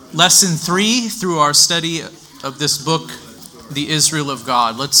Lesson 3 through our study of this book, The Israel of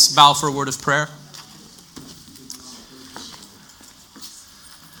God. Let's bow for a word of prayer.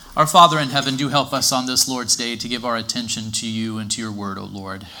 Our Father in heaven, do help us on this Lord's Day to give our attention to you and to your word, O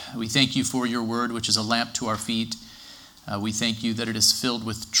Lord. We thank you for your word, which is a lamp to our feet. We thank you that it is filled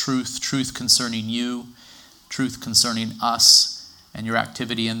with truth concerning you, truth concerning us, and your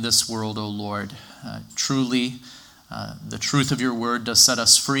activity in this world, O Lord. Truly, the truth of your word does set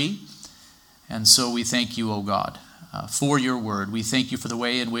us free, and so we thank you, O God, for your word. We thank you for the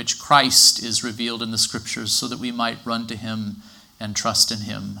way in which Christ is revealed in the Scriptures so that we might run to him and trust in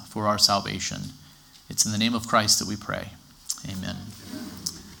him for our salvation. It's in the name of Christ that we pray. Amen.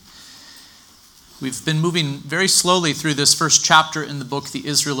 We've been moving very slowly through this first chapter in the book, The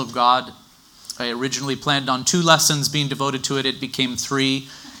Israel of God. I originally planned on 2 lessons being devoted to it. It became 3,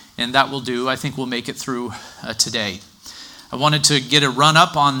 and that will do. I think we'll make it through today. I wanted to get a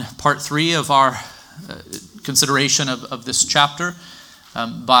run-up on part 3 of our consideration of this chapter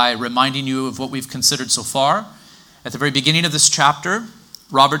by reminding you of what we've considered so far. At the very beginning of this chapter,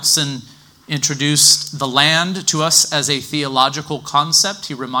 Robertson introduced the land to us as a theological concept.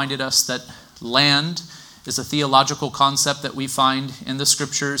 He reminded us that land is a theological concept that we find in the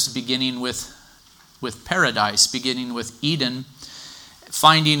Scriptures, beginning with paradise, beginning with Eden,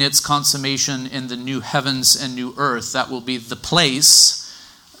 finding its consummation in the new heavens and new earth. That will be the place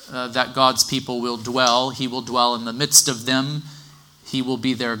that God's people will dwell. He will dwell in the midst of them. He will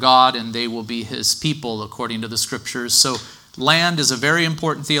be their God, and they will be his people, according to the Scriptures. So land is a very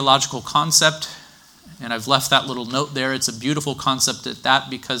important theological concept, and I've left that little note there. It's a beautiful concept at that,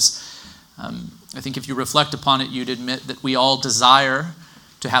 because I think if you reflect upon it, you'd admit that we all desire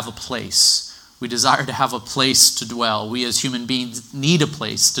to have a place. We desire to have a place to dwell. We as human beings need a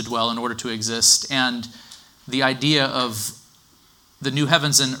place to dwell in order to exist. And the idea of the new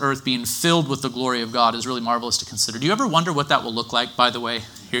heavens and earth being filled with the glory of God is really marvelous to consider. Do you ever wonder what that will look like? By the way,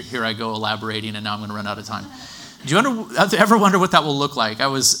 here I go elaborating, and now I'm going to run out of time. Do you ever wonder what that will look like? I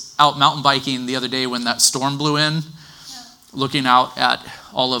was out mountain biking the other day when that storm blew in, looking out at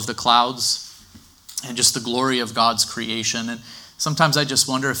all of the clouds and just the glory of God's creation. And sometimes I just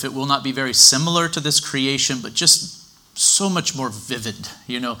wonder if it will not be very similar to this creation, but just so much more vivid,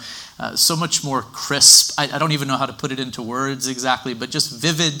 so much more crisp. I don't even know how to put it into words exactly, but just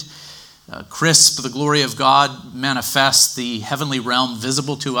vivid, crisp, the glory of God manifest, the heavenly realm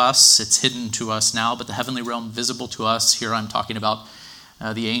visible to us. It's hidden to us now, but the heavenly realm visible to us. Here I'm talking about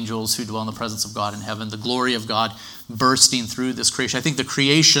the angels who dwell in the presence of God in heaven, the glory of God bursting through this creation. I think the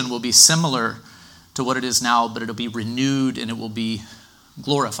creation will be similar to what it is now, but it'll be renewed and it will be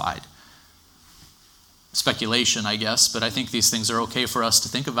glorified. Speculation, I guess, but I think these things are okay for us to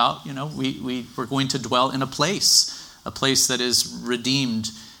think about. We're going to dwell in a place that is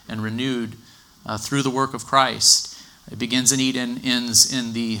redeemed and renewed through the work of Christ. It begins in Eden, ends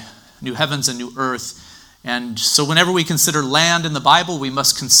in the new heavens and new earth. And so whenever we consider land in the Bible, we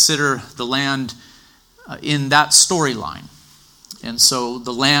must consider the land in that storyline. And so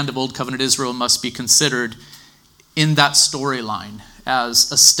the land of Old Covenant Israel must be considered in that storyline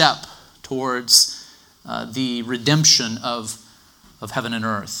as a step towards the redemption of heaven and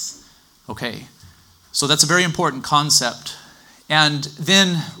earth. Okay, so that's a very important concept. And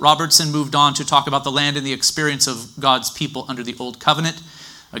then Robertson moved on to talk about the land and the experience of God's people under the Old Covenant.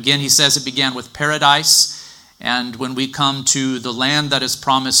 Again, he says it began with paradise. And when we come to the land that is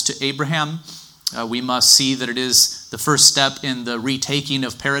promised to Abraham, we must see that it is the first step in the retaking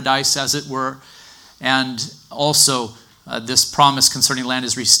of paradise, as it were. And also, this promise concerning land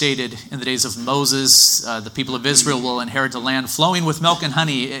is restated in the days of Moses. The people of Israel will inherit a land flowing with milk and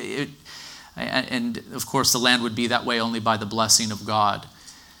honey. And of course, the land would be that way only by the blessing of God.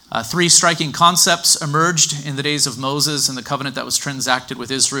 3 striking concepts emerged in the days of Moses and the covenant that was transacted with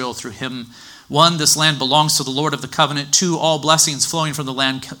Israel through him. 1, this land belongs to the Lord of the covenant. 2, all blessings flowing from the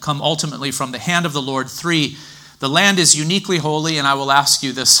land come ultimately from the hand of the Lord. 3, the land is uniquely holy, and I will ask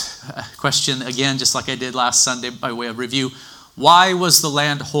you this question again, just like I did last Sunday by way of review. Why was the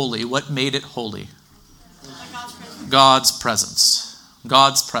land holy? What made it holy? God's presence.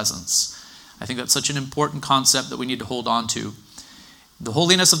 God's presence. I think that's such an important concept that we need to hold on to. The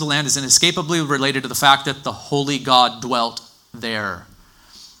holiness of the land is inescapably related to the fact that the holy God dwelt there.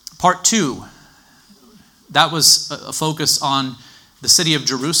 Part 2, that was a focus on the city of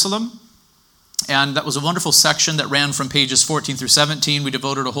Jerusalem. And that was a wonderful section that ran from pages 14 through 17. We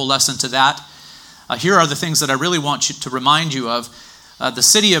devoted a whole lesson to that. Here are the things that I really want you to remind you of. The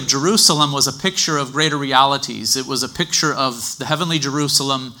city of Jerusalem was a picture of greater realities. It was a picture of the heavenly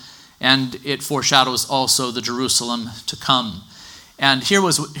Jerusalem, and it foreshadows also the Jerusalem to come. And here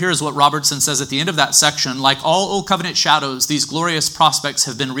is what Robertson says at the end of that section. Like all Old Covenant shadows, these glorious prospects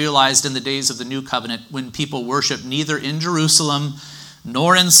have been realized in the days of the New Covenant, when people worship neither in Jerusalem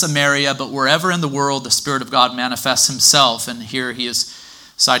nor in Samaria, but wherever in the world the Spirit of God manifests himself. And here he is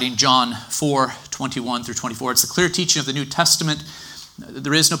citing John 4:21 through 24. It's the clear teaching of the New Testament.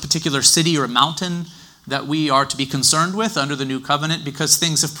 There is no particular city or mountain that we are to be concerned with under the New Covenant, because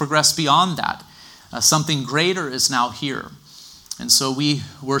things have progressed beyond that. Something greater is now here. And so we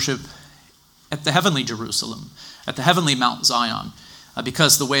worship at the heavenly Jerusalem, at the heavenly Mount Zion,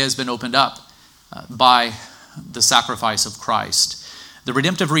 because the way has been opened up by the sacrifice of Christ. The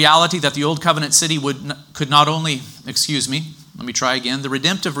redemptive reality that the Old Covenant city the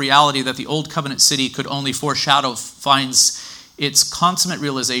redemptive reality that the Old Covenant city could only foreshadow finds its consummate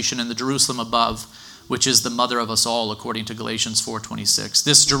realization in the Jerusalem above, which is the mother of us all, according to Galatians 4:26.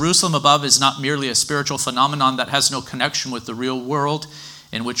 This Jerusalem above is not merely a spiritual phenomenon that has no connection with the real world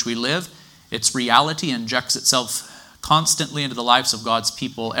in which we live. Its reality injects itself constantly into the lives of God's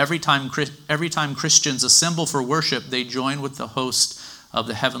people. Every time Christians assemble for worship, they join with the host of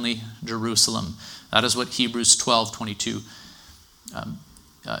the heavenly Jerusalem. That is what Hebrews 12:22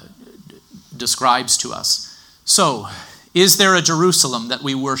 describes to us. So, is there a Jerusalem that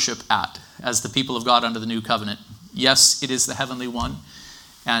we worship at as the people of God under the New Covenant? Yes, it is the heavenly one.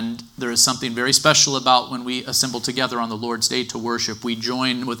 And there is something very special about when we assemble together on the Lord's Day to worship. We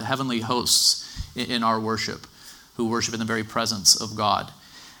join with the heavenly hosts in our worship, who worship in the very presence of God.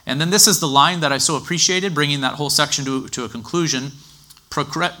 And then this is the line that I so appreciated, bringing that whole section to a conclusion.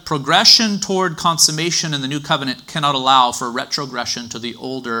 Progression toward consummation in the New Covenant cannot allow for retrogression to the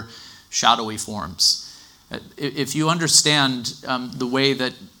older shadowy forms. If you understand the way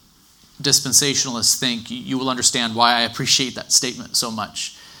that dispensationalists think, you will understand why I appreciate that statement so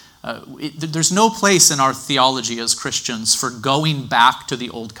much. There's no place in our theology as Christians for going back to the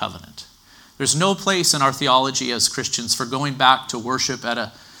Old Covenant. There's no place in our theology as Christians for going back to worship at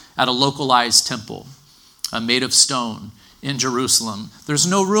a localized temple made of stone in Jerusalem. There's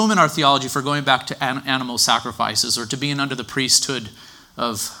no room in our theology for going back to animal sacrifices or to being under the priesthood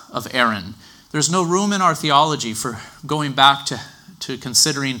of Aaron. There's no room in our theology for going back to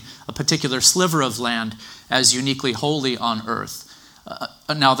considering a particular sliver of land as uniquely holy on earth.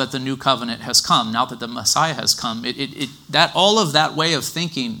 Now that the New Covenant has come, now that the Messiah has come, that all of that way of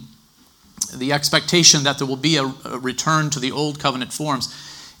thinking, the expectation that there will be a return to the Old Covenant forms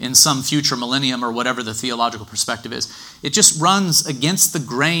in some future millennium or whatever the theological perspective is, it just runs against the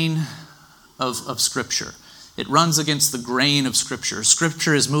grain of Scripture. It runs against the grain of Scripture.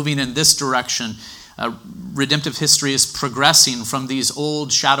 Scripture is moving in this direction. Redemptive history is progressing from these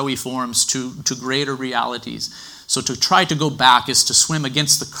old shadowy forms to greater realities. So to try to go back is to swim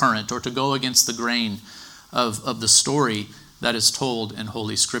against the current or to go against the grain of the story that is told in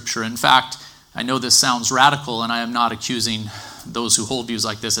Holy Scripture. In fact, I know this sounds radical, and I am not accusing those who hold views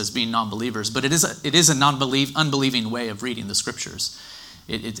like this as being non-believers, but it is an unbelieving way of reading the Scriptures.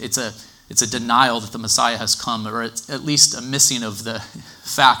 It's a denial that the Messiah has come, or it's at least a missing of the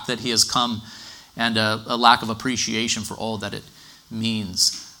fact that he has come, and a lack of appreciation for all that it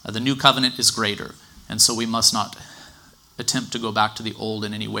means. The New Covenant is greater, and so we must not attempt to go back to the old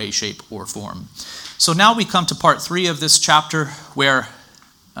in any way, shape, or form. So now we come to part 3 of this chapter, where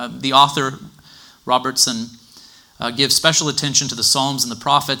the author, Robertson, gives special attention to the Psalms and the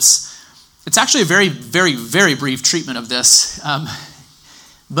prophets. It's actually a very, very, very brief treatment of this.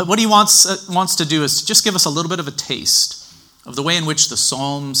 But what he wants to do is just give us a little bit of a taste of the way in which the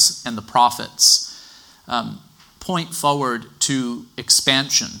Psalms and the prophets point forward to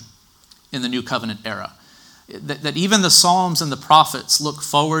expansion in the New Covenant era. That even the Psalms and the prophets look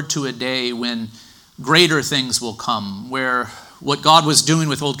forward to a day when greater things will come, where what God was doing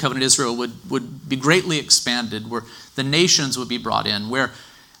with Old Covenant Israel would be greatly expanded, where the nations would be brought in, where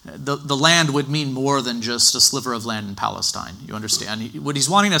the land would mean more than just a sliver of land in Palestine. You understand? What he's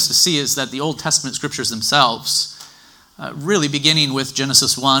wanting us to see is that the Old Testament scriptures themselves, really beginning with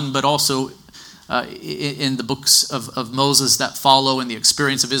Genesis 1, but also in the books of Moses that follow, in the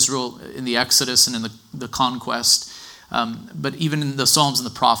experience of Israel in the Exodus and in the conquest, but even in the Psalms and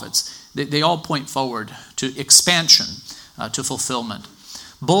the prophets, they all point forward to expansion, to fulfillment.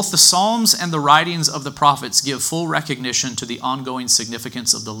 Both the Psalms and the writings of the prophets give full recognition to the ongoing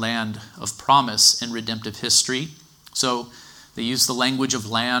significance of the land of promise in redemptive history. So they use the language of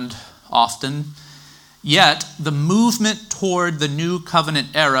land often. Yet the movement toward the New Covenant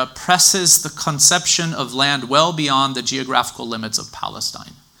era presses the conception of land well beyond the geographical limits of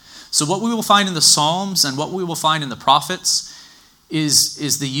Palestine. So what we will find in the Psalms and what we will find in the prophets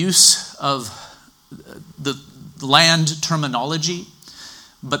is the use of the land terminology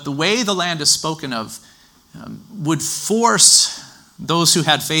But the way the land is spoken of would force those who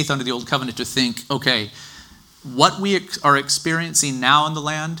had faith under the Old Covenant to think, okay, what we are experiencing now in the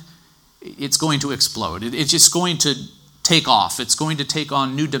land, it's going to explode. It's just going to take off. It's going to take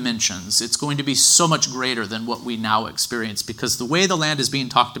on new dimensions. It's going to be so much greater than what we now experience, because the way the land is being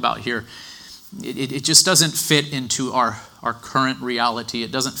talked about here, it just doesn't fit into our current reality.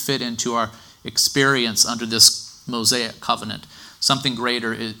 It doesn't fit into our experience under this Mosaic covenant. Something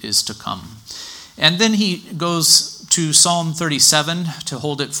greater is to come. And then he goes to Psalm 37 to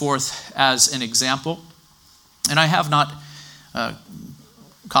hold it forth as an example. And I have not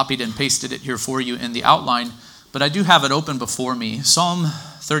copied and pasted it here for you in the outline, but I do have it open before me. Psalm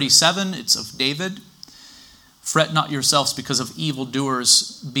 37, it's of David. Fret not yourselves because of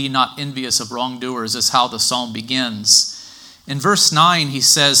evildoers, be not envious of wrongdoers, is how the psalm begins. In verse 9, he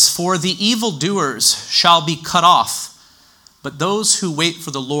says, for the evildoers shall be cut off, but those who wait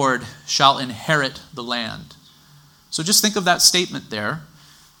for the Lord shall inherit the land. So just think of that statement there.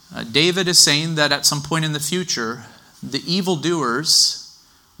 David is saying that at some point in the future, the evildoers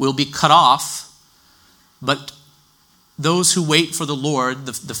will be cut off, but those who wait for the Lord,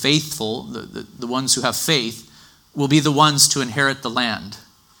 the faithful, the ones who have faith, will be the ones to inherit the land.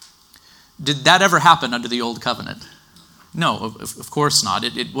 Did that ever happen under the Old Covenant? No, of course not.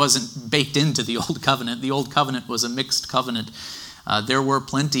 It wasn't baked into the Old Covenant. The Old Covenant was a mixed covenant. There were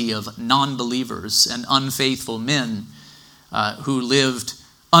plenty of non-believers and unfaithful men who lived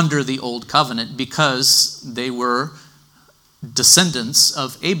under the Old Covenant because they were descendants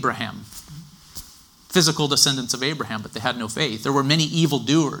of Abraham, physical descendants of Abraham, but they had no faith. There were many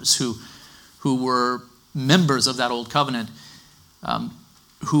evildoers who were members of that Old Covenant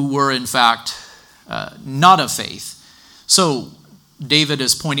who were in fact not of faith. So David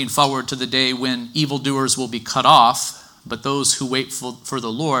is pointing forward to the day when evildoers will be cut off, but those who wait for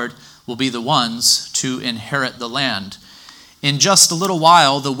the Lord will be the ones to inherit the land. In just a little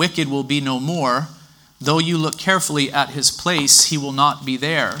while, the wicked will be no more. Though you look carefully at his place, he will not be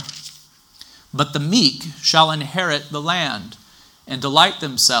there. But the meek shall inherit the land and delight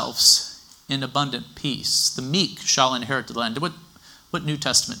themselves in abundant peace. The meek shall inherit the land. What New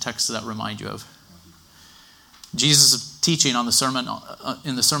Testament text does that remind you of? Jesus' teaching on the sermon,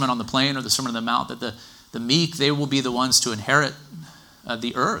 in the Sermon on the Plain or the Sermon on the Mount, that the meek, they will be the ones to inherit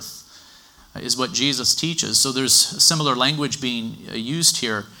the earth, is what Jesus teaches. So there's similar language being used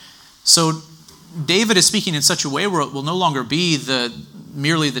here. So David is speaking in such a way where it will no longer be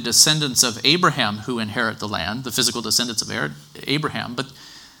merely the descendants of Abraham who inherit the land, the physical descendants of Abraham,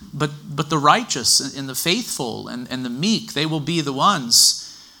 but the righteous and the faithful and the meek, they will be the ones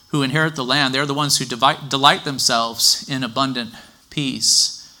who inherit the land. They're the ones who delight themselves in abundant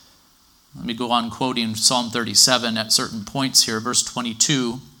peace. Let me go on quoting Psalm 37 at certain points here. Verse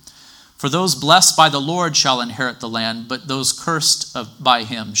 22, for those blessed by the Lord shall inherit the land, but those cursed by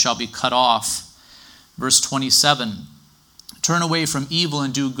him shall be cut off. Verse 27, turn away from evil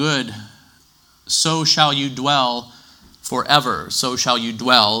and do good, so shall you dwell forever. So shall you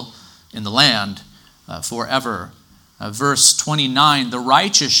dwell in the land forever. Verse 29, the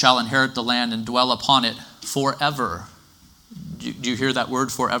righteous shall inherit the land and dwell upon it forever. Do you hear that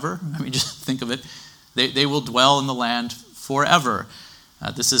word forever? I mean, just think of it. They will dwell in the land forever.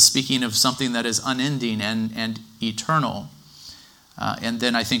 This is speaking of something that is unending and eternal. And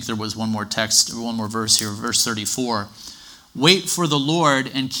then I think there was one more verse here, verse 34. Wait for the Lord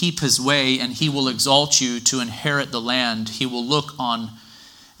and keep his way, and he will exalt you to inherit the land. You will look on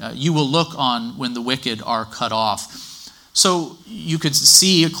when the wicked are cut off. So you could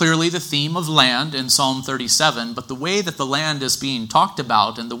see clearly the theme of land in Psalm 37, but the way that the land is being talked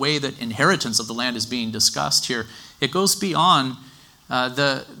about and the way that inheritance of the land is being discussed here, it goes beyond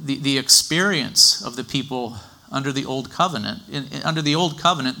the experience of the people under the Old Covenant. Under the Old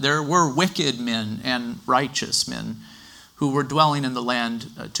Covenant, there were wicked men and righteous men who were dwelling in the land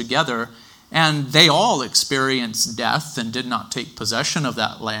together, and they all experienced death and did not take possession of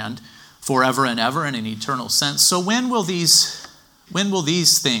that land forever and ever in an eternal sense. So when will these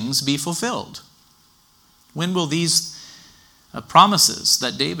things be fulfilled? When will these promises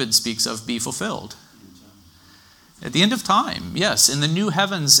that David speaks of be fulfilled? At the end of time, yes, in the new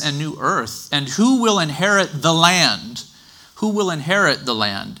heavens and new earth. And who will inherit the land? Who will inherit the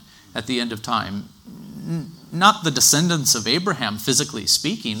land at the end of time? Not the descendants of Abraham, physically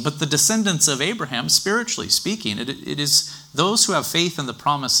speaking, but the descendants of Abraham, spiritually speaking. It is those who have faith in the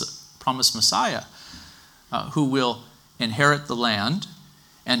promised Messiah who will inherit the land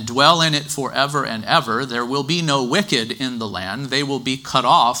and dwell in it forever and ever. There will be no wicked in the land. They will be cut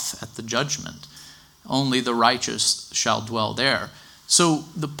off at the judgment. Only the righteous shall dwell there. So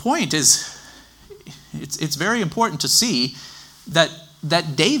the point is, it's very important to see that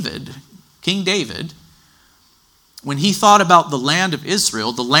David, King David, when he thought about the land of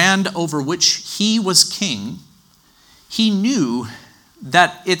Israel, the land over which he was king, he knew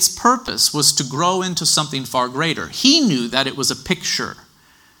that its purpose was to grow into something far greater. He knew that it was a picture,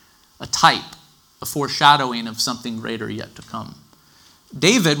 a type, a foreshadowing of something greater yet to come.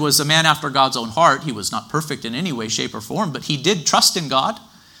 David was a man after God's own heart. He was not perfect in any way, shape, or form, but he did trust in God.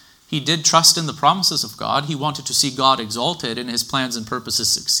 He did trust in the promises of God. He wanted to see God exalted and his plans and purposes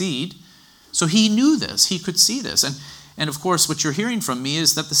succeed. So he knew this. He could see this. And of course, what you're hearing from me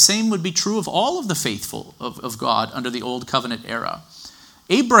is that the same would be true of all of the faithful of God under the Old Covenant era.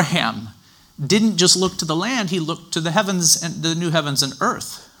 Abraham didn't just look to the land. He looked to the heavens and the new heavens and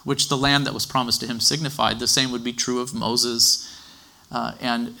earth, which the land that was promised to him signified. The same would be true of Moses.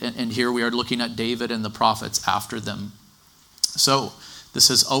 And here we are looking at David and the prophets after them. So this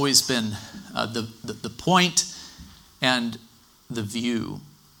has always been the point and the view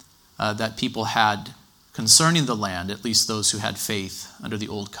that people had concerning the land, at least those who had faith under the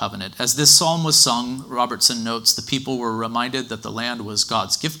Old Covenant. As this psalm was sung, Robertson notes, the people were reminded that the land was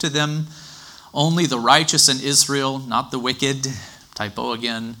God's gift to them. Only the righteous in Israel, not the wicked, typo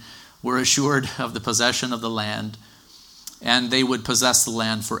again, were assured of the possession of the land, and they would possess the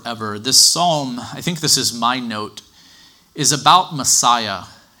land forever. This psalm, I think this is my note, is about Messiah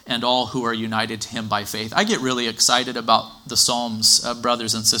and all who are united to him by faith. I get really excited about the Psalms,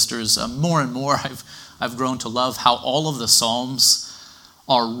 brothers and sisters. More and more I've grown to love how all of the Psalms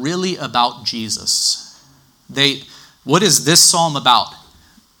are really about Jesus. What is this psalm about?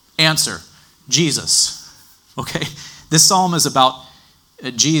 Answer, Jesus. Okay? This psalm is about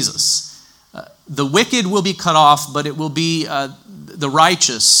Jesus. The wicked will be cut off, but it will be the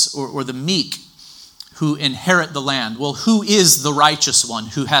righteous or the meek who inherit the land. Well, who is the righteous one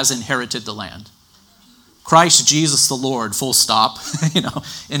who has inherited the land? Christ Jesus the Lord, full stop,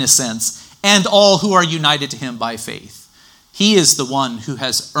 in a sense. And all who are united to him by faith. He is the one who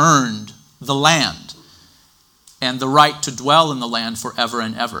has earned the land and the right to dwell in the land forever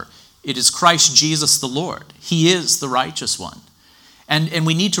and ever. It is Christ Jesus the Lord. He is the righteous one. And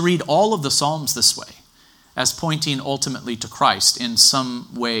we need to read all of the Psalms this way, as pointing ultimately to Christ in some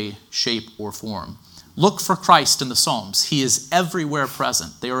way, shape, or form. Look for Christ in the Psalms. He is everywhere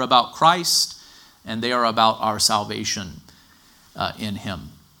present. They are about Christ, and they are about our salvation in him.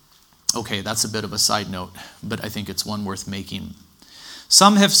 Okay, that's a bit of a side note, but I think it's one worth making.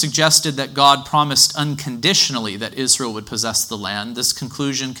 Some have suggested that God promised unconditionally that Israel would possess the land. This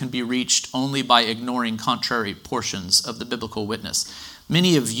conclusion can be reached only by ignoring contrary portions of the biblical witness.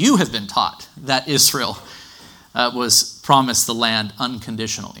 Many of you have been taught that Israel was promised the land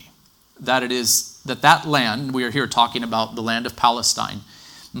unconditionally. That it is that land, we are here talking about the land of Palestine,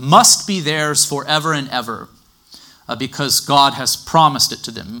 must be theirs forever and ever because God has promised it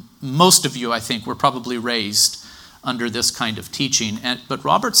to them. Most of you, I think, were probably raised under this kind of teaching. But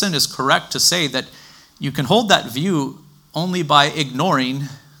Robertson is correct to say that you can hold that view only by ignoring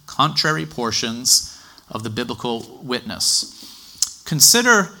contrary portions of the biblical witness.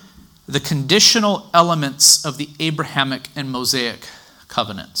 Consider the conditional elements of the Abrahamic and Mosaic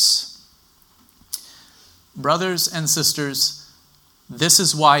covenants. Brothers and sisters, this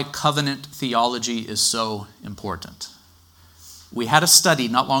is why covenant theology is so important. We had a study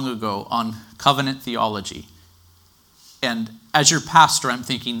not long ago on covenant theology. And as your pastor, I'm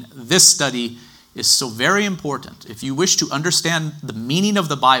thinking this study is so very important. If you wish to understand the meaning of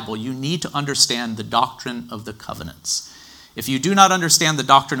the Bible, you need to understand the doctrine of the covenants. If you do not understand the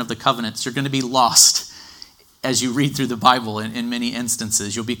doctrine of the covenants, you're going to be lost as you read through the Bible in many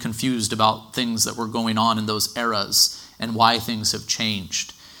instances. You'll be confused about things that were going on in those eras and why things have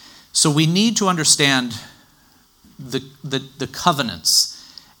changed. So we need to understand the covenants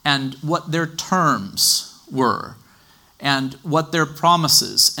and what their terms were and what their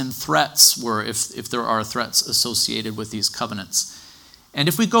promises and threats were, if there are threats associated with these covenants. And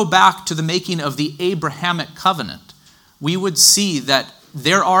if we go back to the making of the Abrahamic covenant, we would see that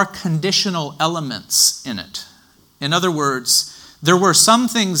there are conditional elements in it. In other words, there were some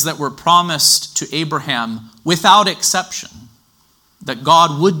things that were promised to Abraham without exception, that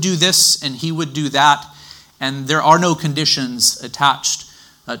God would do this and he would do that, and there are no conditions attached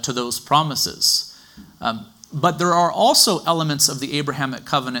to those promises. But there are also elements of the Abrahamic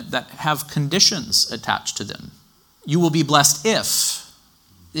covenant that have conditions attached to them. You will be blessed if,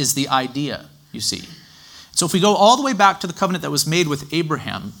 is the idea, you see. So if we go all the way back to the covenant that was made with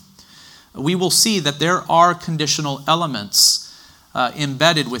Abraham, we will see that there are conditional elements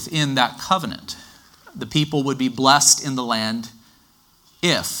embedded within that covenant. The people would be blessed in the land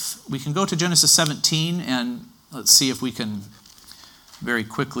if. We can go to Genesis 17 and let's see if we can very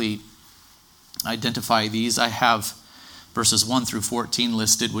quickly identify these. I have verses 1 through 14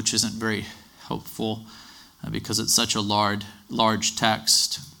 listed, which isn't very helpful because it's such a large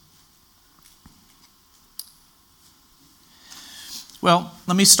text. Well,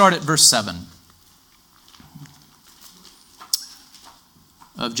 let me start at verse 7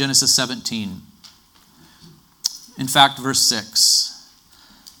 of Genesis 17. In fact, verse 6.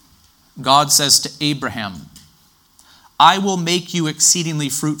 God says to Abraham, I will make you exceedingly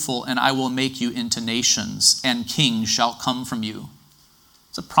fruitful, and I will make you into nations, and kings shall come from you.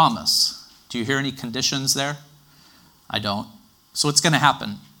 It's a promise. Do you hear any conditions there? I don't. So it's going to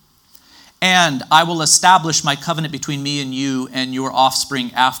happen. And I will establish my covenant between me and you and your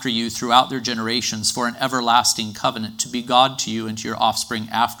offspring after you throughout their generations for an everlasting covenant, to be God to you and to your offspring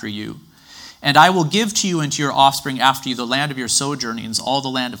after you. And I will give to you and to your offspring after you the land of your sojournings, all the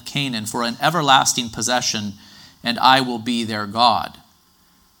land of Canaan, for an everlasting possession, and I will be their God.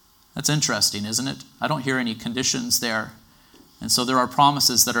 That's interesting, isn't it? I don't hear any conditions there. And so there are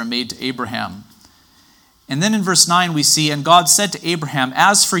promises that are made to Abraham. And then in verse 9 we see, and God said to Abraham,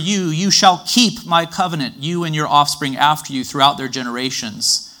 as for you, you shall keep my covenant, you and your offspring after you throughout their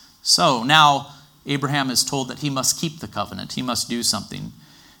generations. So now Abraham is told that he must keep the covenant. He must do something.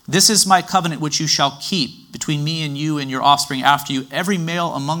 This is my covenant which you shall keep between me and you and your offspring after you. Every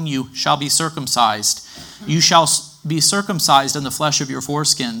male among you shall be circumcised. You shall be circumcised in the flesh of your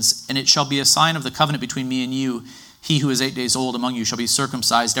foreskins, and it shall be a sign of the covenant between me and you. He who is 8 days old among you shall be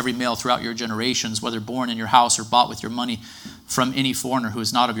circumcised, every male throughout your generations, whether born in your house or bought with your money from any foreigner who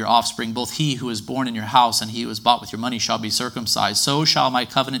is not of your offspring. Both he who is born in your house and he who is bought with your money shall be circumcised. So shall my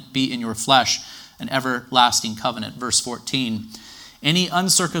covenant be in your flesh, an everlasting covenant. Verse 14. Any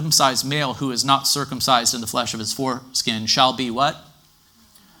uncircumcised male who is not circumcised in the flesh of his foreskin shall be what?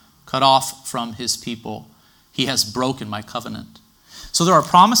 Cut off from his people. He has broken my covenant. So there are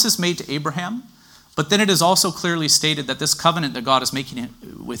promises made to Abraham, but then it is also clearly stated that this covenant that God is making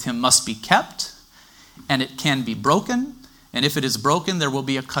with him must be kept, and it can be broken, and if it is broken, there will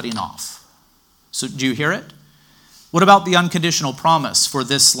be a cutting off. So do you hear it? What about the unconditional promise for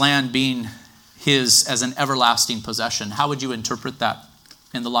this land being his as an everlasting possession? How would you interpret that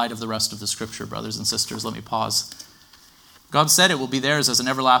in the light of the rest of the scripture, brothers and sisters? Let me pause. God said it will be theirs as an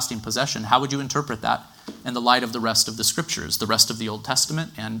everlasting possession. How would you interpret that in the light of the rest of the scriptures, the rest of the Old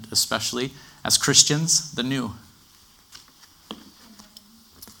Testament, and especially as Christians, the New?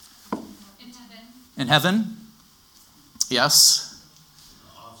 In heaven. In heaven? Yes.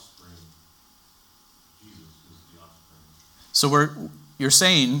 The offspring. Jesus is the offspring. So you're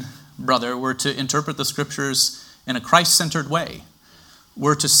saying, brother, we're to interpret the scriptures in a Christ-centered way.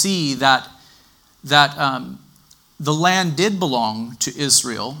 We're to see that the land did belong to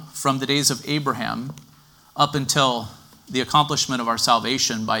Israel from the days of Abraham up until the accomplishment of our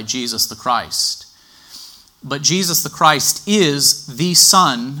salvation by Jesus the Christ. But Jesus the Christ is the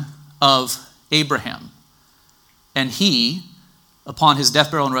son of Abraham. And he, upon his death,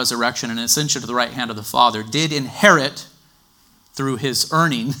 burial, and resurrection, and ascension to the right hand of the Father, did inherit through his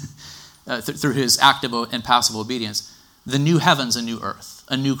earning, through his active and passive obedience, the new heavens and new earth,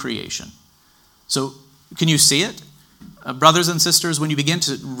 a new creation. So can you see it? Brothers and sisters, when you begin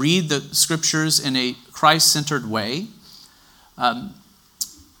to read the scriptures in a Christ-centered way,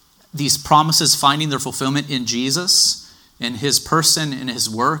 these promises finding their fulfillment in Jesus, in his person, in his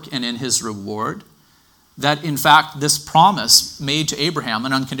work, and in his reward, that in fact this promise made to Abraham,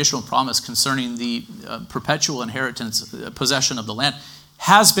 an unconditional promise concerning the perpetual inheritance, possession of the land,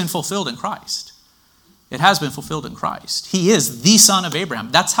 has been fulfilled in Christ. It has been fulfilled in Christ. He is the son of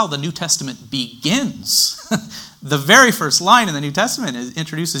Abraham. That's how the New Testament begins. The very first line in the New Testament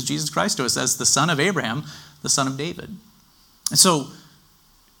introduces Jesus Christ to us as the son of Abraham, the son of David. And so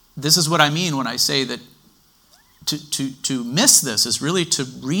this is what I mean when I say that to miss this is really to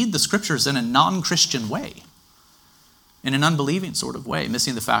read the scriptures in a non-Christian way, in an unbelieving sort of way,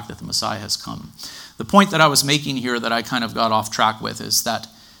 missing the fact that the Messiah has come. The point that I was making here that I kind of got off track with is that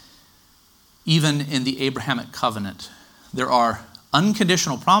even in the Abrahamic covenant, there are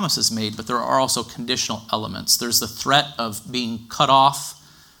unconditional promises made, but there are also conditional elements. There's the threat of being cut off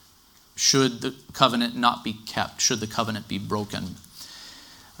should the covenant not be kept, should the covenant be broken.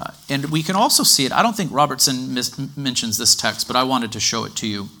 And we can also see it. I don't think Robertson mentions this text, but I wanted to show it to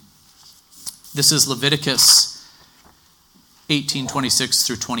you. This is Leviticus 18:26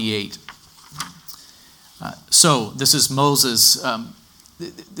 through 28. So this is Moses.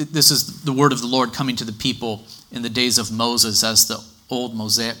 This is the word of the Lord coming to the people in the days of Moses as the old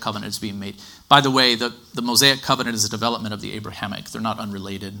Mosaic covenant is being made. By the way, the Mosaic covenant is a development of the Abrahamic. They're not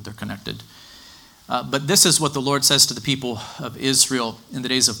unrelated. They're connected. But this is what the Lord says to the people of Israel in the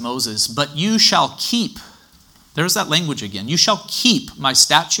days of Moses. But you shall keep, there's that language again, you shall keep my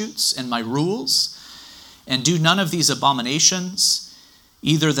statutes and my rules, and do none of these abominations,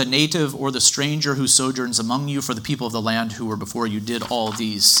 either the native or the stranger who sojourns among you, for the people of the land who were before you did all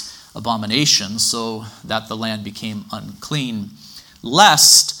these abominations, so that the land became unclean,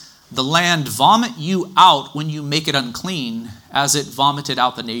 lest the land vomit you out when you make it unclean, as it vomited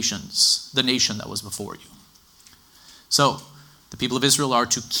out the nation that was before you. So, the people of Israel are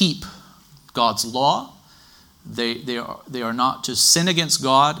to keep God's law. They are not to sin against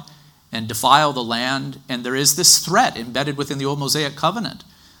God and defile the land. And there is this threat embedded within the old Mosaic covenant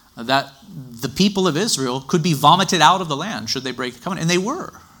that the people of Israel could be vomited out of the land should they break the covenant. And they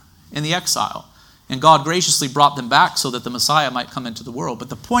were in the exile. And God graciously brought them back so that the Messiah might come into the world. But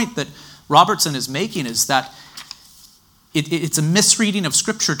the point that Robertson is making is that it's a misreading of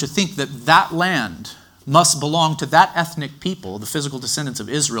Scripture to think that that land must belong to that ethnic people, the physical descendants of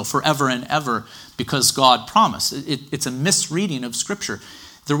Israel, forever and ever because God promised. It's a misreading of Scripture.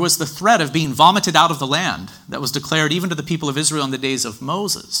 There was the threat of being vomited out of the land that was declared even to the people of Israel in the days of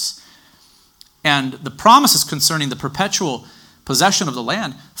Moses. And the promises concerning the perpetual possession of the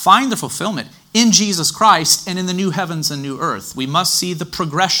land find their fulfillment in Jesus Christ and in the new heavens and new earth. We must see the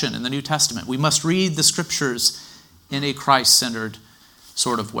progression in the New Testament. We must read the Scriptures in a Christ-centered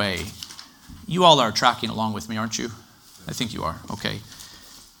sort of way. You all are tracking along with me, aren't you? I think you are. Okay.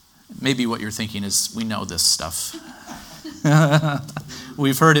 Maybe what you're thinking is, we know this stuff.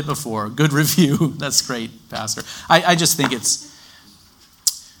 We've heard it before. Good review. That's great, Pastor. I just think it's,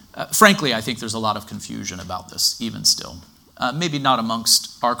 frankly, I think there's a lot of confusion about this, even still. Maybe not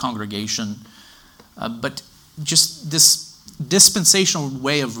amongst our congregation, but just this dispensational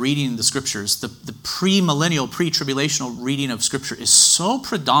way of reading the Scriptures, the premillennial, pre-tribulational reading of Scripture is so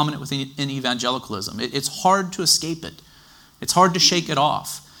predominant within evangelicalism. It's hard to escape it. It's hard to shake it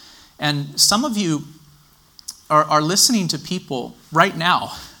off. And some of you are listening to people right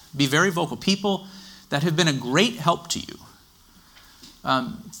now, be very vocal, people that have been a great help to you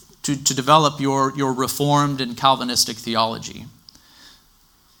to develop your Reformed and Calvinistic theology.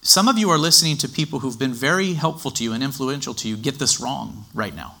 Some of you are listening to people who've been very helpful to you and influential to you get this wrong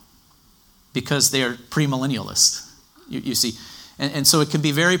right now because they are premillennialists, you see. And so it can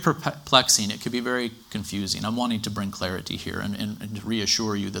be very perplexing. It can be very confusing. I'm wanting to bring clarity here and to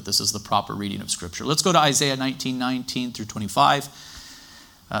reassure you that this is the proper reading of Scripture. Let's go to Isaiah 19:19 through 25,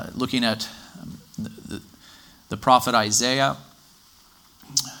 looking at the prophet Isaiah.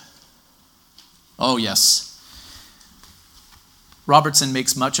 Oh, yes. Robertson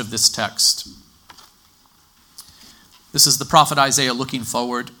makes much of this text. This is the prophet Isaiah looking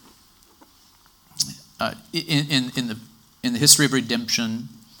forward in the history of redemption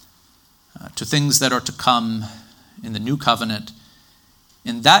to things that are to come in the new covenant.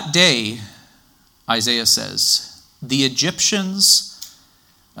 In that day, Isaiah says, the Egyptians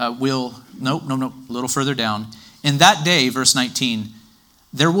a little further down. In that day, verse 19,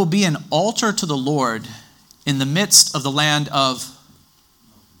 there will be an altar to the Lord in the midst of the land of,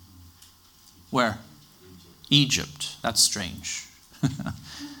 where? Egypt. That's strange.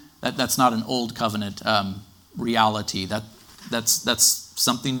 That's not an old covenant reality. That's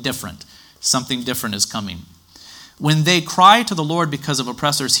something different. Something different is coming. When they cry to the Lord because of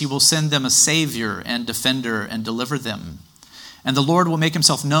oppressors, he will send them a savior and defender and deliver them. And the Lord will make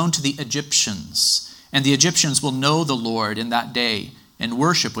himself known to the Egyptians. And the Egyptians will know the Lord in that day and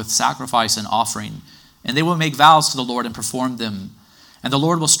worship with sacrifice and offering. And they will make vows to the Lord and perform them. And the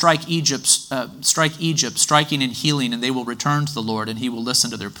Lord will strike Egypt, striking and healing, and they will return to the Lord, and he will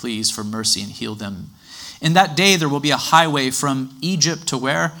listen to their pleas for mercy and heal them. In that day there will be a highway from Egypt to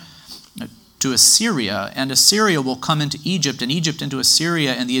where? To Assyria. And Assyria will come into Egypt, and Egypt into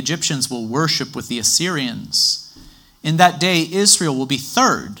Assyria, and the Egyptians will worship with the Assyrians. In that day Israel will be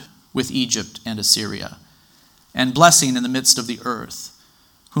third with Egypt and Assyria, and blessing in the midst of the earth,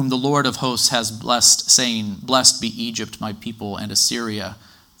 whom the Lord of hosts has blessed, saying, blessed be Egypt, my people, and Assyria,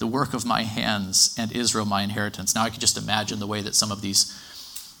 the work of my hands, and Israel, my inheritance. Now I can just imagine the way that some of these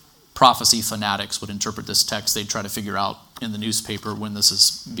prophecy fanatics would interpret this text. They'd try to figure out in the newspaper when this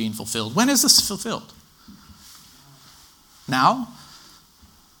is being fulfilled. When is this fulfilled? Now?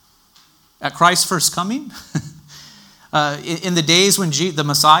 At Christ's first coming? In the days when the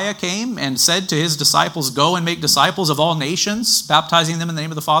Messiah came and said to his disciples, go and make disciples of all nations, baptizing them in the name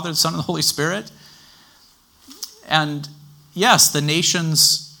of the Father, the Son, and the Holy Spirit. And yes, the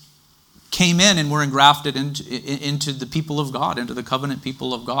nations came in and were engrafted into the people of God, into the covenant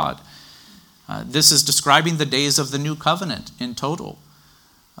people of God. This is describing the days of the new covenant in total.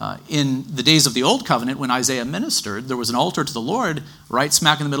 In the days of the old covenant, when Isaiah ministered, there was an altar to the Lord right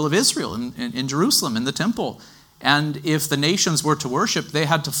smack in the middle of Israel, in Jerusalem, in the temple. And if the nations were to worship, they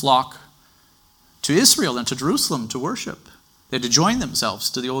had to flock to Israel and to Jerusalem to worship. They had to join themselves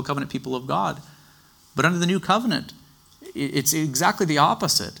to the old covenant people of God. But under the new covenant, it's exactly the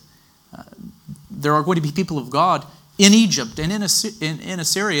opposite. There are going to be people of God in Egypt and in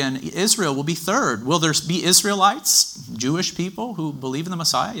Assyria, and Israel will be third. Will there be Israelites, Jewish people who believe in the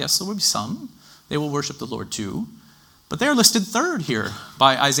Messiah? Yes, there will be some. They will worship the Lord too. But they're listed third here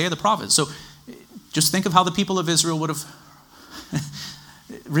by Isaiah the prophet. So just think of how the people of Israel would have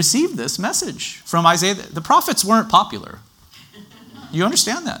received this message from Isaiah. The prophets weren't popular. You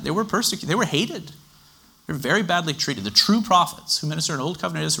understand that? They were persecuted. They were hated. They were very badly treated. The true prophets who ministered in Old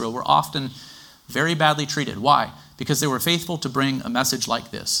Covenant Israel were often very badly treated. Why? Because they were faithful to bring a message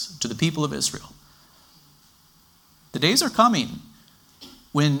like this to the people of Israel. The days are coming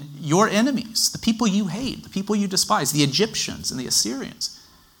when your enemies, the people you hate, the people you despise, the Egyptians and the Assyrians,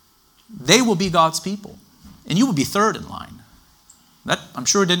 they will be God's people. And you will be third in line. That, I'm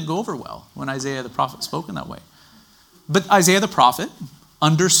sure, didn't go over well when Isaiah the prophet spoke in that way. But Isaiah the prophet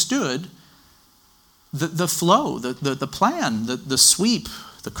understood the flow, the plan, the sweep,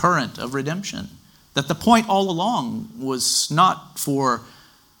 the current of redemption. That the point all along was not for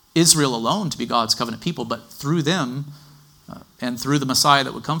Israel alone to be God's covenant people, but through them and through the Messiah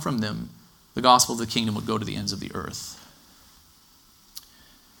that would come from them, the gospel of the kingdom would go to the ends of the earth.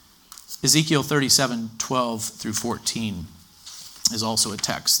 Ezekiel 37:12 through 14 is also a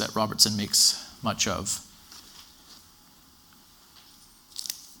text that Robertson makes much of.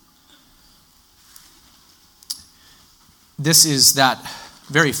 This is that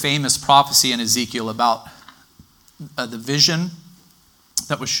very famous prophecy in Ezekiel about the vision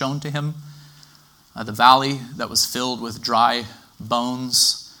that was shown to him, the valley that was filled with dry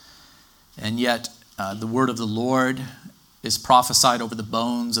bones, and yet the word of the Lord is prophesied over the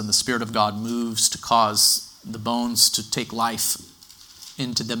bones, and the Spirit of God moves to cause the bones to take life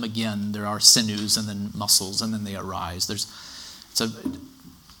into them again. There are sinews and then muscles, and then they arise. It's a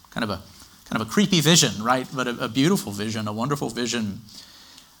kind of a creepy vision, right? But a beautiful vision, a wonderful vision.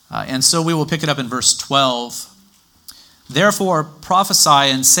 And so we will pick it up in verse 12. Therefore prophesy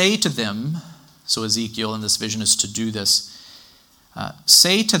and say to them, so Ezekiel in this vision is to do this,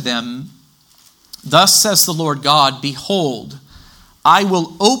 say to them, thus says the Lord God, behold, I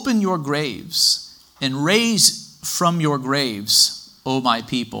will open your graves and raise from your graves, O my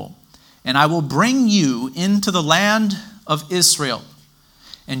people, and I will bring you into the land of Israel.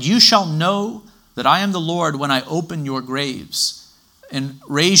 And you shall know that I am the Lord when I open your graves and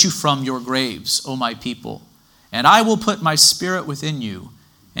raise you from your graves, O my people. And I will put my spirit within you,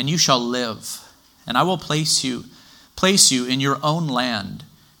 and you shall live. And I will place you in your own land.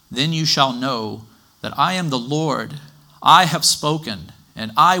 Then you shall know that I am the Lord. I have spoken,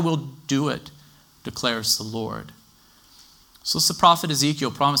 and I will do it, declares the Lord. So it's the prophet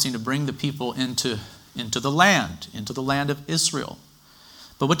Ezekiel promising to bring the people into the land of Israel.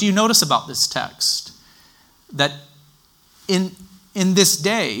 But what do you notice about this text? That in this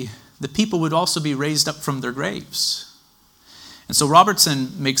day, the people would also be raised up from their graves. And so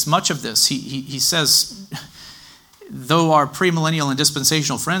Robertson makes much of this. He says, though our premillennial and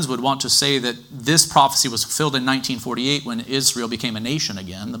dispensational friends would want to say that this prophecy was fulfilled in 1948 when Israel became a nation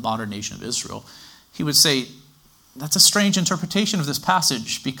again, the modern nation of Israel, he would say, that's a strange interpretation of this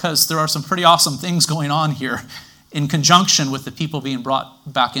passage because there are some pretty awesome things going on here in conjunction with the people being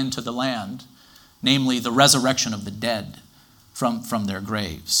brought back into the land, namely the resurrection of the dead from their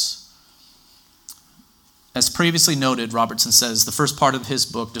graves. As previously noted, Robertson says the first part of his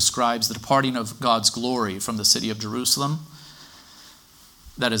book describes the departing of God's glory from the city of Jerusalem.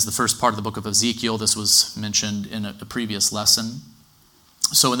 That is the first part of the book of Ezekiel. This was mentioned in a previous lesson.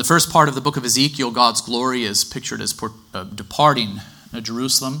 So in the first part of the book of Ezekiel, God's glory is pictured as departing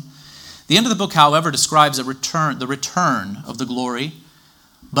Jerusalem. The end of the book, however, describes the return of the glory.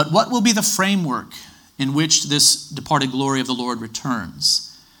 But what will be the framework in which this departed glory of the Lord returns?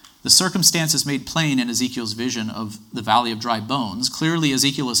 The circumstances made plain in Ezekiel's vision of the valley of dry bones. Clearly,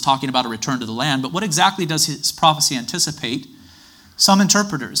 Ezekiel is talking about a return to the land, but what exactly does his prophecy anticipate? Some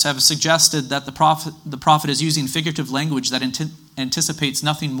interpreters have suggested that the prophet is using figurative language that anticipates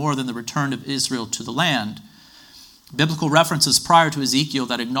nothing more than the return of Israel to the land. Biblical references prior to Ezekiel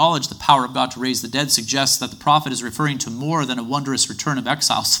that acknowledge the power of God to raise the dead suggest that the prophet is referring to more than a wondrous return of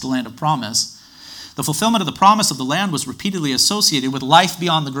exiles to the land of promise. The fulfillment of the promise of the land was repeatedly associated with life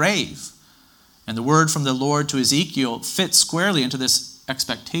beyond the grave. And the word from the Lord to Ezekiel fits squarely into this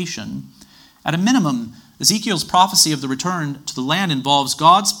expectation. At a minimum, Ezekiel's prophecy of the return to the land involves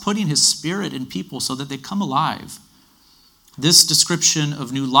God's putting his Spirit in people so that they come alive. This description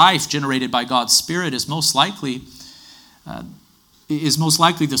of new life generated by God's Spirit is most likely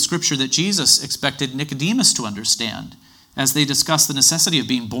the scripture that Jesus expected Nicodemus to understand as they discuss the necessity of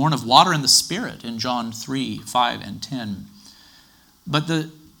being born of water and the Spirit in John 3, 5, and 10. But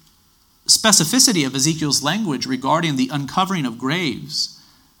the specificity of Ezekiel's language regarding the uncovering of graves,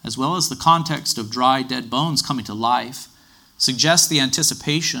 as well as the context of dry, dead bones coming to life, suggests the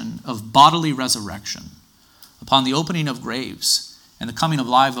anticipation of bodily resurrection. Upon the opening of graves and the coming of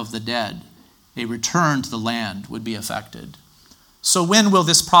life of the dead, a return to the land would be effected. So when will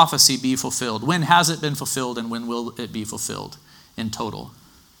this prophecy be fulfilled? When has it been fulfilled, and when will it be fulfilled in total?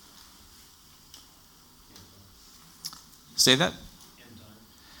 Say that?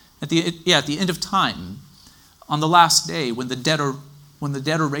 At the end of time, on the last day, when the dead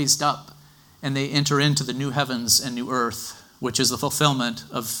are raised up and they enter into the new heavens and new earth, which is the fulfillment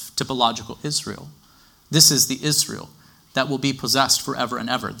of typological Israel. This is the Israel that will be possessed forever and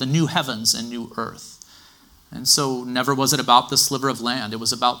ever, the new heavens and new earth. And so never was it about the sliver of land. It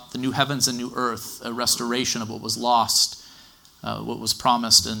was about the new heavens and new earth, a restoration of what was lost, what was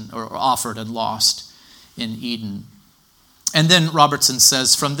promised or offered and lost in Eden. And then Robertson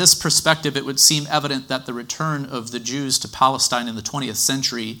says, from this perspective, it would seem evident that the return of the Jews to Palestine in the 20th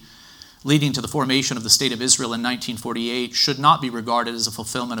century, leading to the formation of the State of Israel in 1948, should not be regarded as a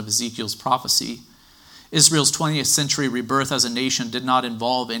fulfillment of Ezekiel's prophecy. Israel's 20th century rebirth as a nation did not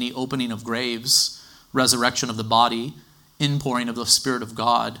involve any opening of graves, resurrection of the body, inpouring of the Spirit of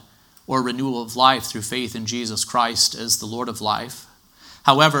God, or renewal of life through faith in Jesus Christ as the Lord of life.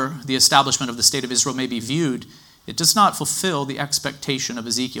 However, the establishment of the State of Israel may be viewed, it does not fulfill the expectation of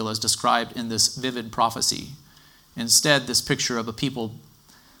Ezekiel as described in this vivid prophecy. Instead, this picture of a people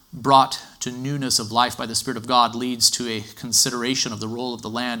brought to newness of life by the Spirit of God leads to a consideration of the role of the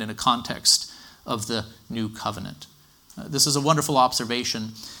land in a context of the new covenant. This is a wonderful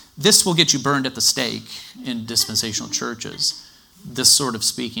observation. This will get you burned at the stake in dispensational churches, this sort of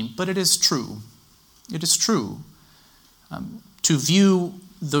speaking, but it is true. It is true. To view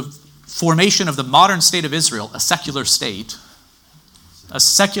the formation of the modern state of Israel, a secular state in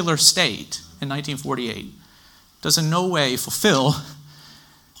 1948, does in no way fulfill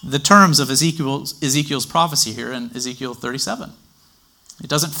the terms of Ezekiel's prophecy here in Ezekiel 37. It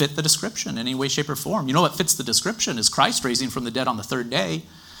doesn't fit the description in any way, shape, or form. You know what fits the description is Christ raising from the dead on the third day,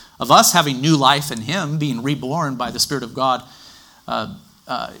 of us having new life in him, being reborn by the Spirit of God and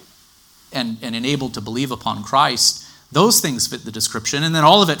enabled to believe upon Christ. Those things fit the description, and then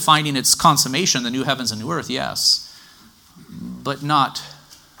all of it finding its consummation, the new heavens and new earth, yes, but not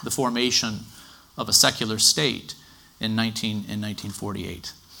the formation of a secular state in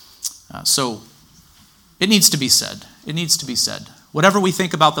 1948. So it needs to be said. It needs to be said. Whatever we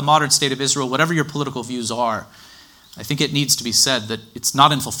think about the modern state of Israel, whatever your political views are, I think it needs to be said that it's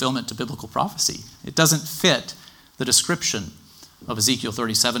not in fulfillment to biblical prophecy. It doesn't fit the description of Ezekiel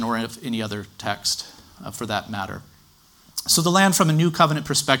 37 or of any other text for that matter. So the land from a new covenant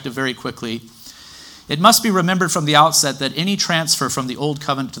perspective, very quickly, it must be remembered from the outset that any transfer from the old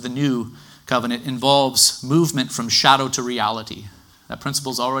covenant to the new covenant involves movement from shadow to reality. That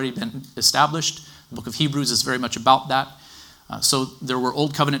principle has already been established. The book of Hebrews is very much about that. So there were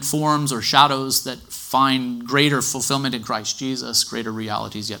old covenant forms or shadows that find greater fulfillment in Christ Jesus, greater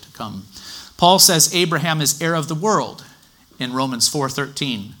realities yet to come. Paul says Abraham is heir of the world in Romans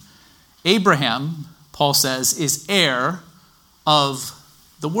 4:13. Abraham, Paul says, is heir of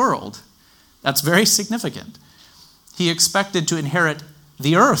the world. That's very significant. He expected to inherit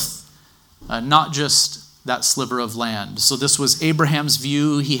the earth, not just that sliver of land. So this was Abraham's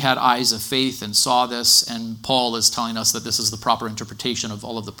view. He had eyes of faith and saw this, and Paul is telling us that this is the proper interpretation of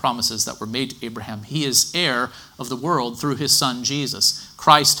all of the promises that were made to Abraham. He is heir of the world through his son Jesus.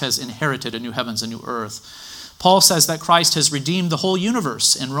 Christ has inherited a new heavens and new earth. Paul says that Christ has redeemed the whole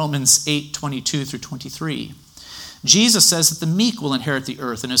universe in Romans 8:22 through 23. Jesus says that the meek will inherit the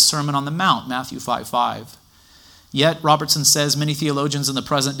earth in his Sermon on the Mount, Matthew 5:5. Yet, Robertson says, many theologians in the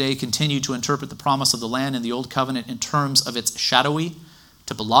present day continue to interpret the promise of the land in the Old Covenant in terms of its shadowy,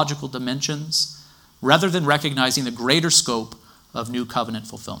 typological dimensions, rather than recognizing the greater scope of New Covenant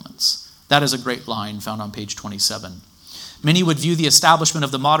fulfillments. That is a great line found on page 27. Many would view the establishment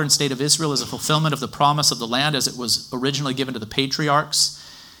of the modern state of Israel as a fulfillment of the promise of the land as it was originally given to the patriarchs.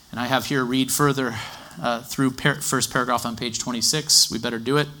 And I have here read further through first paragraph on page 26. We better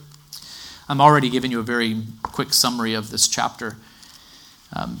do it. I'm already giving you a very quick summary of this chapter,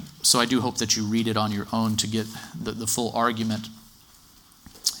 so I do hope that you read it on your own to get the full argument.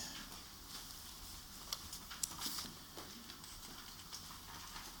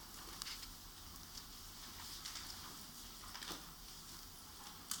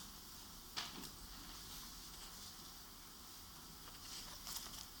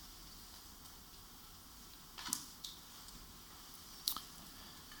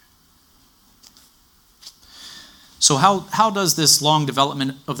 So how does this long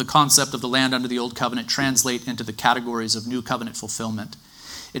development of the concept of the land under the Old Covenant translate into the categories of New Covenant fulfillment?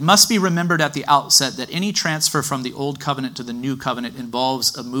 It must be remembered at the outset that any transfer from the Old Covenant to the New Covenant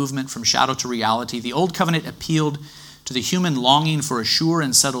involves a movement from shadow to reality. The Old Covenant appealed to the human longing for a sure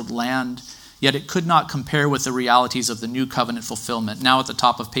and settled land, yet it could not compare with the realities of the New Covenant fulfillment. Now at the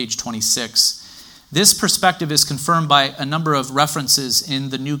top of page 26. This perspective is confirmed by a number of references in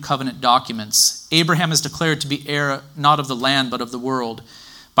the New Covenant documents. Abraham is declared to be heir not of the land but of the world.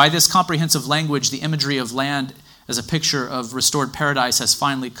 By this comprehensive language, the imagery of land as a picture of restored paradise has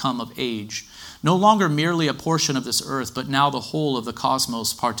finally come of age. No longer merely a portion of this earth, but now the whole of the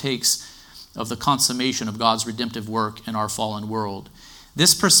cosmos partakes of the consummation of God's redemptive work in our fallen world.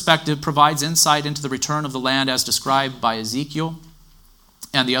 This perspective provides insight into the return of the land as described by Ezekiel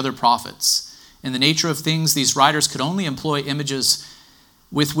and the other prophets. In the nature of things, these writers could only employ images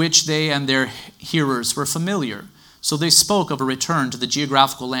with which they and their hearers were familiar. So they spoke of a return to the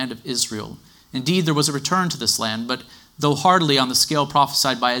geographical land of Israel. Indeed, there was a return to this land, but though hardly on the scale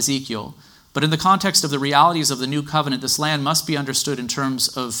prophesied by Ezekiel. But in the context of the realities of the New Covenant, this land must be understood in terms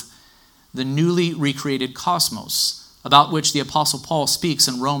of the newly recreated cosmos, about which the Apostle Paul speaks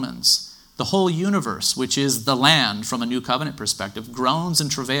in Romans. The whole universe, which is the land from a New Covenant perspective, groans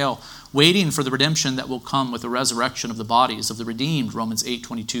and travail, waiting for the redemption that will come with the resurrection of the bodies of the redeemed, Romans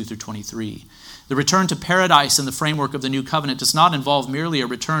 8:22 through 23. The return to paradise in the framework of the New Covenant does not involve merely a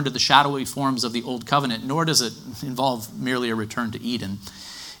return to the shadowy forms of the Old Covenant, nor does it involve merely a return to Eden.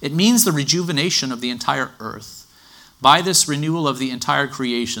 It means the rejuvenation of the entire earth. By this renewal of the entire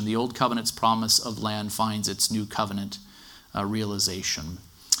creation, the Old Covenant's promise of land finds its New Covenant realization.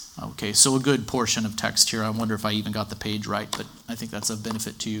 Okay, so a good portion of text here. I wonder if I even got the page right, but I think that's of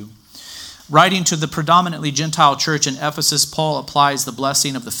benefit to you. Writing to the predominantly Gentile church in Ephesus, Paul applies the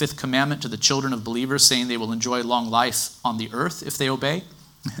blessing of the fifth commandment to the children of believers, saying they will enjoy long life on the earth if they obey.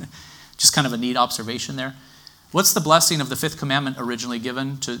 Just kind of a neat observation there. What's the blessing of the fifth commandment originally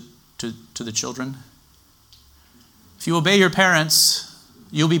given to the children? If you obey your parents,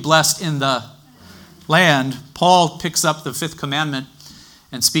 you'll be blessed in the land. Paul picks up the fifth commandment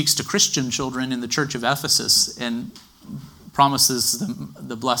and speaks to Christian children in the church of Ephesus and promises them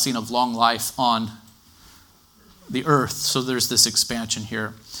the blessing of long life on the earth. So there's this expansion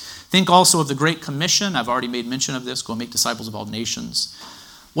here. Think also of the Great Commission. I've already made mention of this. Go and make disciples of all nations.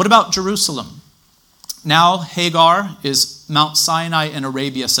 What about Jerusalem? Now Hagar is Mount Sinai in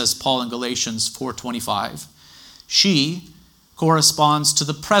Arabia, says Paul in Galatians 4:25. She corresponds to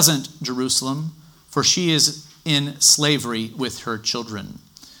the present Jerusalem, for she is in slavery with her children.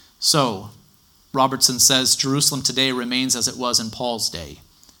 So, Robertson says, Jerusalem today remains as it was in Paul's day.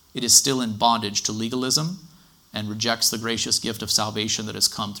 It is still in bondage to legalism and rejects the gracious gift of salvation that has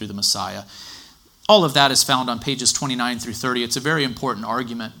come through the Messiah. All of that is found on pages 29 through 30. It's a very important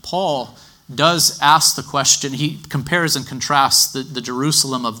argument. Paul does ask the question. He compares and contrasts the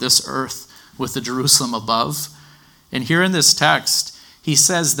Jerusalem of this earth with the Jerusalem above. And here in this text, he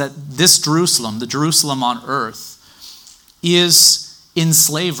says that this Jerusalem, the Jerusalem on earth, is in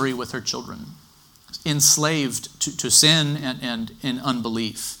slavery with her children, enslaved to sin and in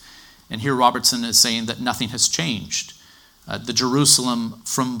unbelief. And here Robertson is saying that nothing has changed. The Jerusalem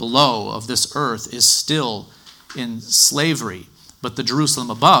from below of this earth is still in slavery, but the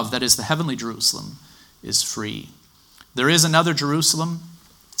Jerusalem above, that is the heavenly Jerusalem, is free. There is another Jerusalem,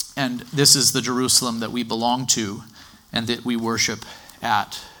 and this is the Jerusalem that we belong to and that we worship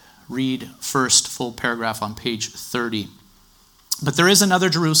at. Read first full paragraph on page 30. But there is another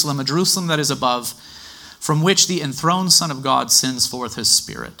Jerusalem, a Jerusalem that is above, from which the enthroned Son of God sends forth his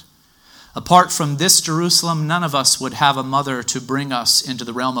Spirit. Apart from this Jerusalem, none of us would have a mother to bring us into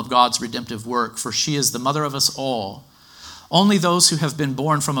the realm of God's redemptive work, for she is the mother of us all. Only those who have been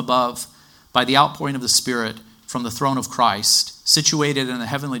born from above by the outpouring of the Spirit from the throne of Christ, situated in the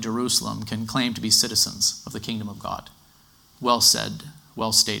heavenly Jerusalem, can claim to be citizens of the kingdom of God. Well said,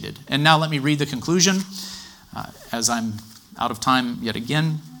 well stated. And now let me read the conclusion, as I'm out of time yet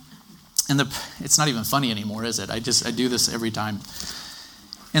again. It's not even funny anymore, is it? I do this every time.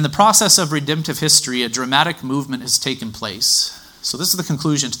 In the process of redemptive history, a dramatic movement has taken place. So this is the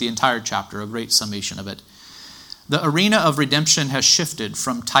conclusion to the entire chapter, a great summation of it. The arena of redemption has shifted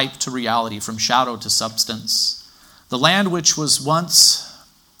from type to reality, from shadow to substance. The land which was once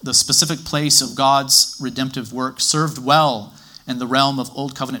the specific place of God's redemptive work served well in the realm of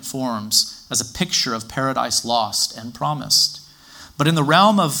Old Covenant forms as a picture of paradise lost and promised. But in the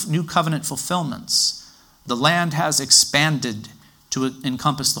realm of New Covenant fulfillments, the land has expanded to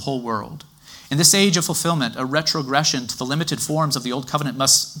encompass the whole world. In this age of fulfillment, a retrogression to the limited forms of the Old Covenant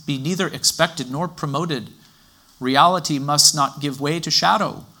must be neither expected nor promoted Reality must not give way to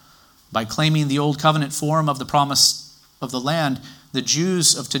shadow. By claiming the old covenant form of the promise of the land, the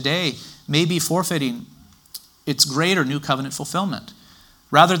Jews of today may be forfeiting its greater new covenant fulfillment.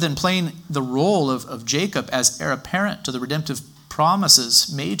 Rather than playing the role of Jacob as heir apparent to the redemptive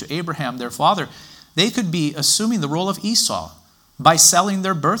promises made to Abraham, their father, they could be assuming the role of Esau by selling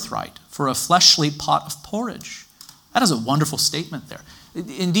their birthright for a fleshly pot of porridge. That is a wonderful statement there.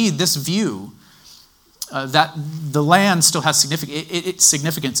 Indeed, this view that the land still has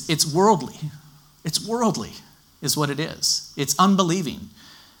significance, it's worldly. It's worldly is what it is. It's unbelieving.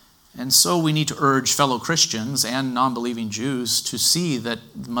 And so we need to urge fellow Christians and non-believing Jews to see that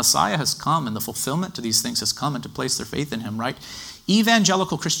the Messiah has come and the fulfillment to these things has come, and to place their faith in him, right?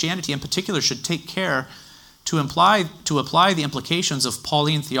 Evangelical Christianity in particular should take care to apply the implications of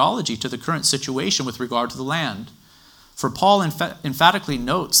Pauline theology to the current situation with regard to the land. For Paul emphatically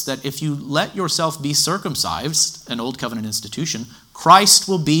notes that if you let yourself be circumcised, an old covenant institution, Christ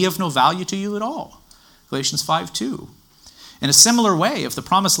will be of no value to you at all. Galatians 5:2. In a similar way, if the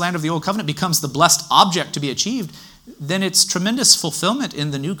promised land of the old covenant becomes the blessed object to be achieved, then its tremendous fulfillment in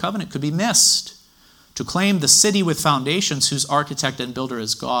the new covenant could be missed. To claim the city with foundations whose architect and builder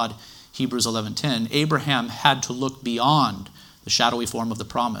is God, Hebrews 11:10, Abraham had to look beyond the shadowy form of the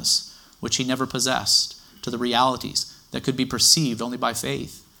promise, which he never possessed, to the realities that could be perceived only by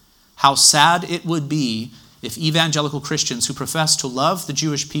faith. How sad it would be if evangelical Christians who profess to love the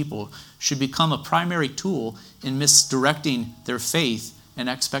Jewish people should become a primary tool in misdirecting their faith and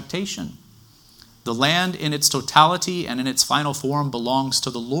expectation. The land in its totality and in its final form belongs to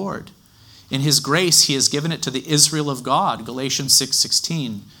the Lord. In his grace, he has given it to the Israel of God, Galatians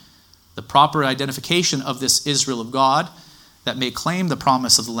 6:16. The proper identification of this Israel of God that may claim the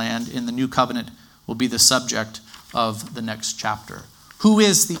promise of the land in the new covenant will be the subject of the next chapter. Who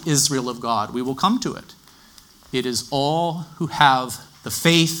is the Israel of God? We will come to it. It is all who have the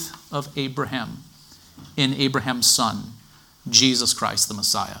faith of Abraham in Abraham's son, Jesus Christ the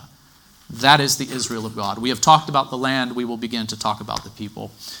Messiah. That is the Israel of God. We have talked about the land. We will begin to talk about the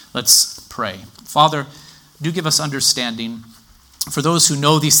people. Let's pray. Father, do give us understanding. For those who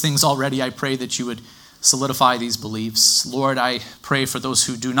know these things already, I pray that you would solidify these beliefs. Lord, I pray for those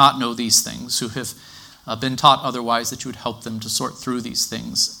who do not know these things, who have been taught otherwise, that you would help them to sort through these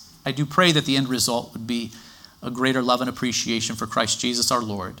things. I do pray that the end result would be a greater love and appreciation for Christ Jesus our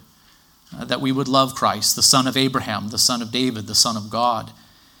Lord, that we would love Christ, the son of Abraham, the son of David, the son of God,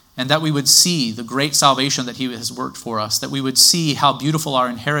 and that we would see the great salvation that he has worked for us, that we would see how beautiful our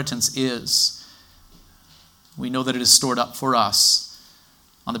inheritance is. We know that it is stored up for us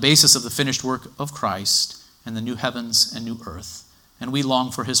on the basis of the finished work of Christ and the new heavens and new earth, and we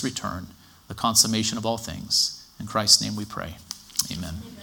long for his return, the consummation of all things. In Christ's name we pray. Amen.